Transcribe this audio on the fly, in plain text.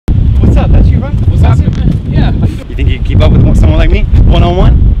think you can keep up with someone like me?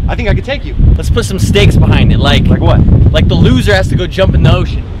 One-on-one? I think I could take you. Let's put some stakes behind it. Like what? Like the loser has to go jump in the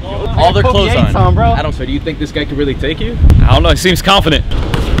ocean. All their clothes on. Bro. I don't. So do you think this guy could really take you? I don't know. He seems confident.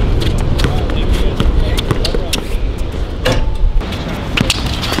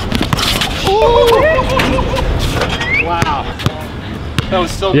 Wow. That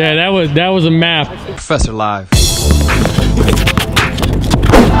was so Yeah, that was a map. Professor Live.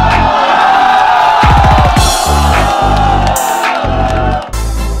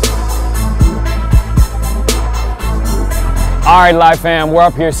 Alright, Live fam, we're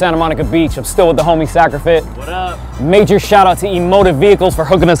up here at Santa Monica Beach. I'm still with the homie Sacrifit. What up? Major shout out to Emotive Vehicles for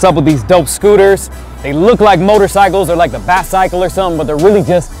hooking us up with these dope scooters. They look like motorcycles or like the Bat-Cycle or something, but they're really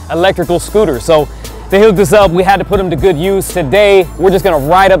just electrical scooters. So they hooked us up, we had to put them to good use. Today, we're just gonna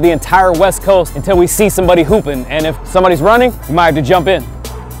ride up the entire West Coast until we see somebody hooping. And if somebody's running, we might have to jump in.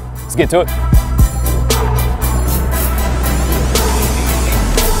 Let's get to it.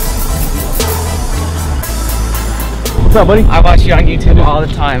 What's up, buddy? I watch you on YouTube all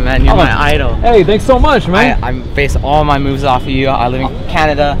the time, man. You're my idol. Hey, thanks so much, man. I base all my moves off of you. I live in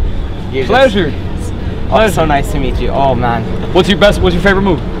Canada. Pleasure. It's so nice to meet you. Oh man. What's your favorite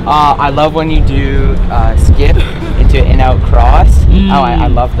move? I love when you do skip into an in-out cross. Oh, I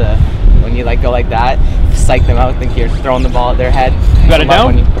love when you like go like that, psych them out, think you're throwing the ball at their head. You got it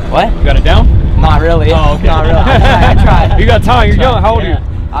down? What? You got it down? Not really. Oh, okay. Not really. I tried. You got time. You're young. How old are you?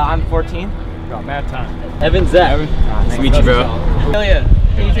 I'm 14. Got mad time. Evan, Zack. Nice to meet you, bro. Hell yeah.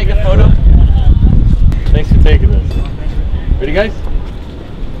 Can you take a photo? Thanks for taking this. Ready, guys?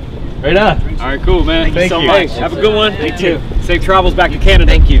 Right on. All right, cool, man. Thank you so much. Have a good one. Thank you. Safe travels back to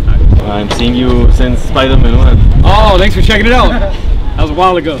Canada. Thank you. I'm seeing you since Spider-Man 1. Oh, thanks for checking it out. That was a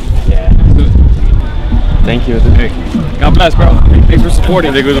while ago. Yeah. Thank you. Hey, God bless, bro. Thanks for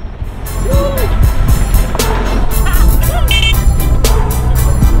supporting.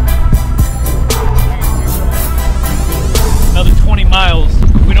 Another 20 miles.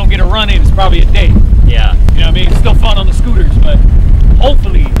 If we don't get a run in, it's probably a day. Yeah. You know what I mean? It's still fun on the scooters, but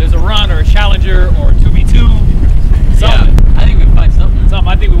hopefully there's a run or a challenger or a 2v2. Something. Yeah, I think we can find something.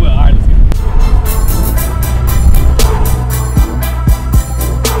 I think we will. All right, let's go.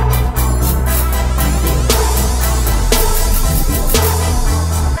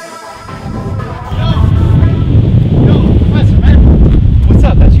 What's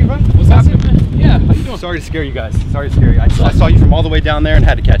up? That's you, right? What's happening, man? Yeah, how you doing? Sorry to scare you guys. Sorry to scare you. I saw you from all the way down there and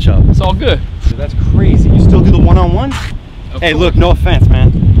had to catch up. It's all good. That's crazy. You still do the one-on-one? Hey, look, no offense,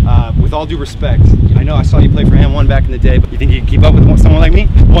 man. With all due respect, I know I saw you play for M1 back in the day, but you think you can keep up with someone like me?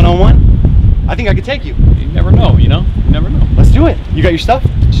 One-on-one? I think I could take you. You never know, you know? You never know. Let's do it. You got your stuff?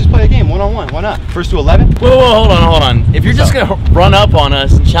 Let's just play a game, one-on-one. Why not? First to 11? Whoa, hold on. If you're just gonna run up on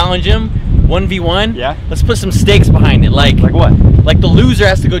us and challenge him 1v1, yeah, let's put some stakes behind it. Like what? Like the loser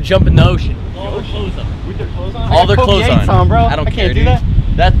has to go jump in the ocean. All their clothes on. With their clothes on? All their clothes on. Bro. I don't care, can't do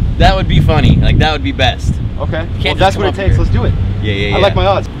dude. That would be funny. Like that would be best. Okay. Well, Can't that's just what it come up takes. here. Let's do it. Yeah. I like my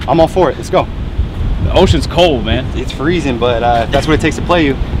odds. I'm all for it. Let's go. The ocean's cold, man. It's freezing, but if that's what it takes to play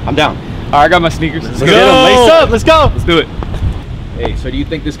you, I'm down. All right, I got my sneakers. Let's Get 'em. Lace up. Let's go. Let's do it. Hey, so do you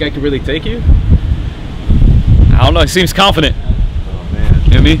think this guy could really take you? I don't know. He seems confident. Oh man. You know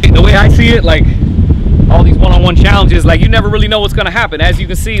what I mean? The way I see it, like all these one-on-one challenges, like you never really know what's gonna happen. As you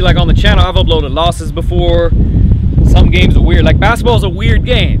can see, like on the channel, I've uploaded losses before. Some games are weird. Like basketball is a weird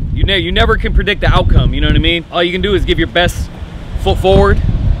game. You never can predict the outcome. You know what I mean? All you can do is give your best foot forward,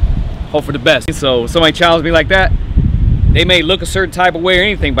 hope for the best. So somebody challenge me like that, they may look a certain type of way or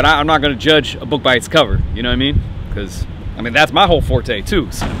anything, but I'm not gonna judge a book by its cover. You know what I mean? Because I mean that's my whole forte too.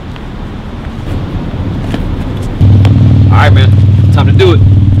 So. All right, man. Time to do it.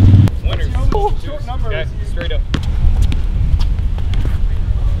 Winners. Short numbers. Okay, straight up.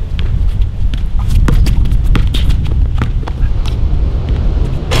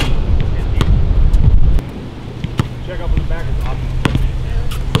 Check up on the back of the option.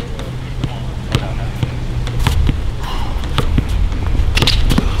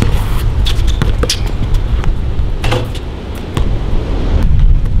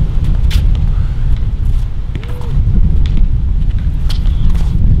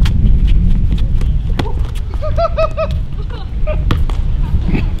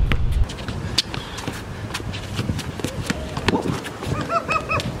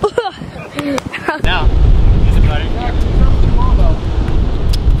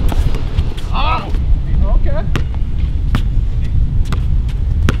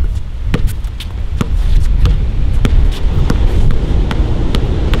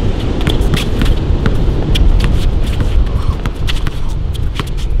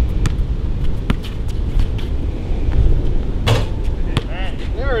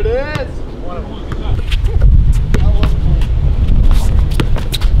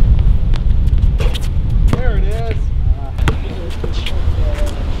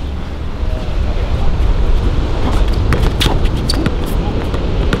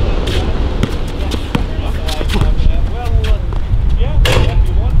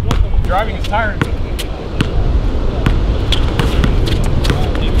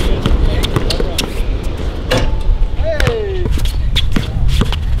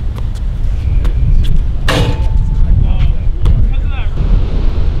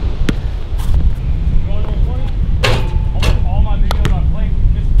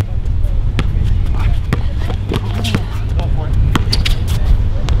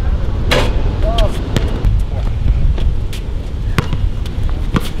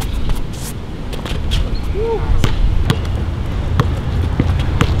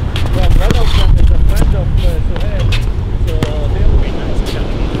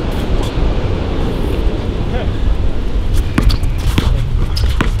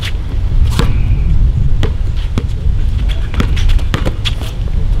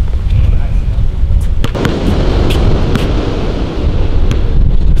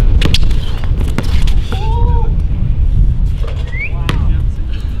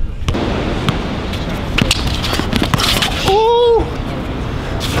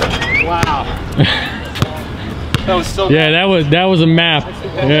 That was so Yeah, that was a map.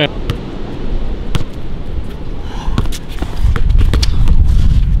 Yeah.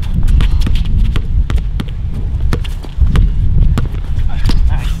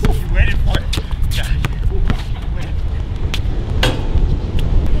 You waited for it.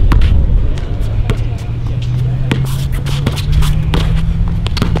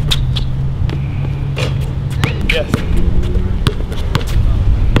 Yes.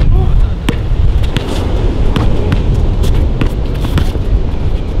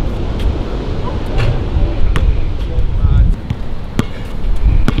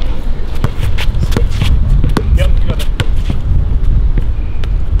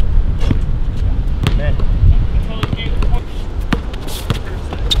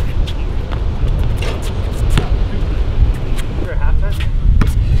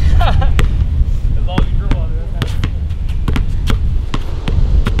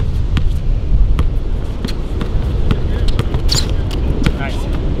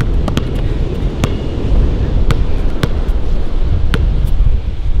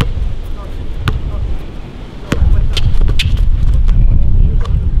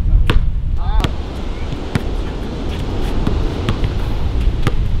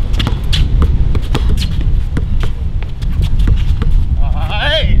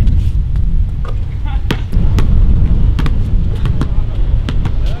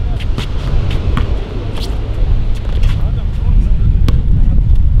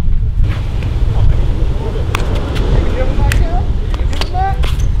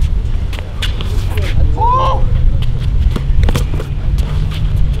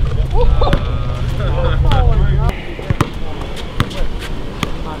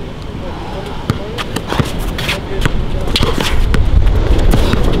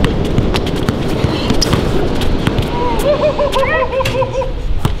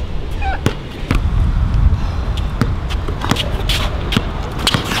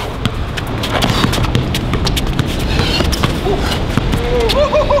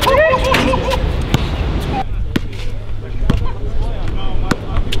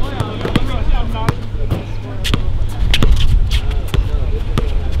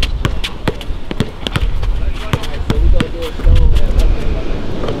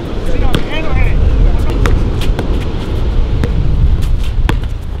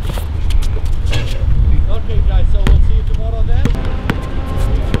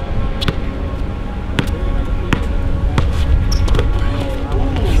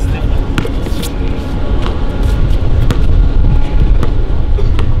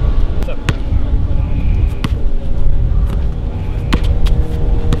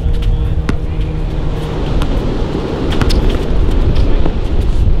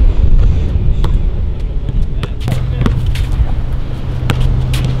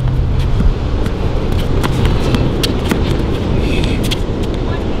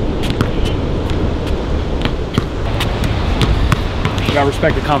 You gotta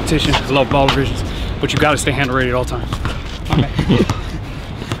respect the competition. I love ball divisions, but you gotta stay handle ready at all times.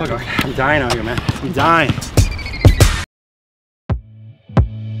 Okay. I'm dying out here, man. I'm dying.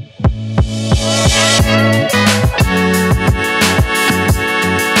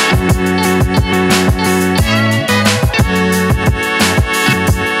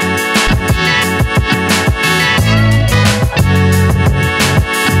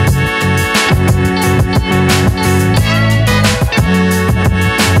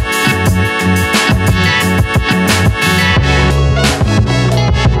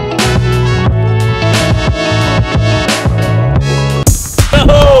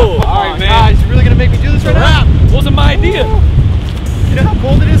 Wasn't my idea. You know how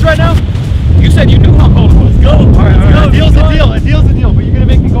cold it is right now? You said you knew how cold it was. Go. All right. A deal's a deal. A deal's a deal. But you're gonna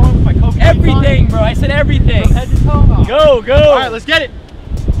make me go in with my Coke. Everything, bro. I said everything. Head to toe. Go, go. All right, let's get it.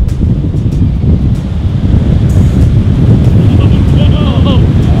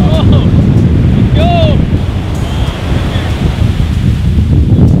 Go.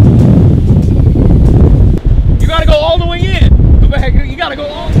 You gotta go all the way in. Go back. You gotta go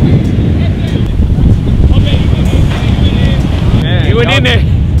all the way in. He went in there.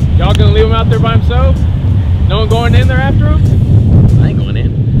 Y'all gonna leave him out there by himself? No one going in there after him? I ain't going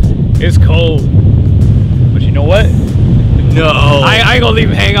in. It's cold. know what? No. I ain't gonna leave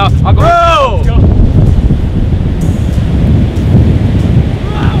him hang out. I'll go. Bro! Let's go.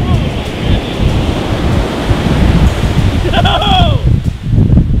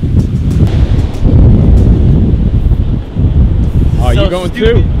 Oh, So you going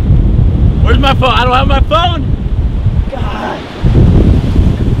stupid. too? Where's my phone? I don't have my phone. God.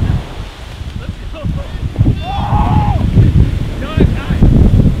 Let's go. No, it's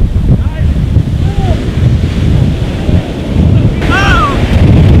not.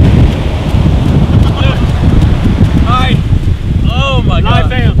 Alright, Oh my live God.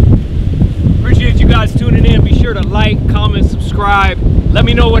 fam. Appreciate you guys tuning in. Be sure to like, comment, subscribe. Let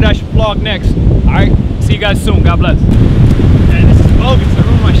me know what I should vlog next. Alright, see you guys soon. God bless. Man, this is bogus. I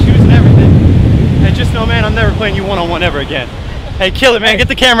ruined my shoes and everything. Hey, just know, man, I'm never playing you one-on-one ever again. Hey, kill it, man. Get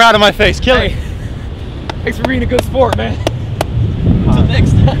the camera out of my face. Kill it. Thanks for being a good sport, man. Until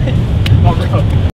next time.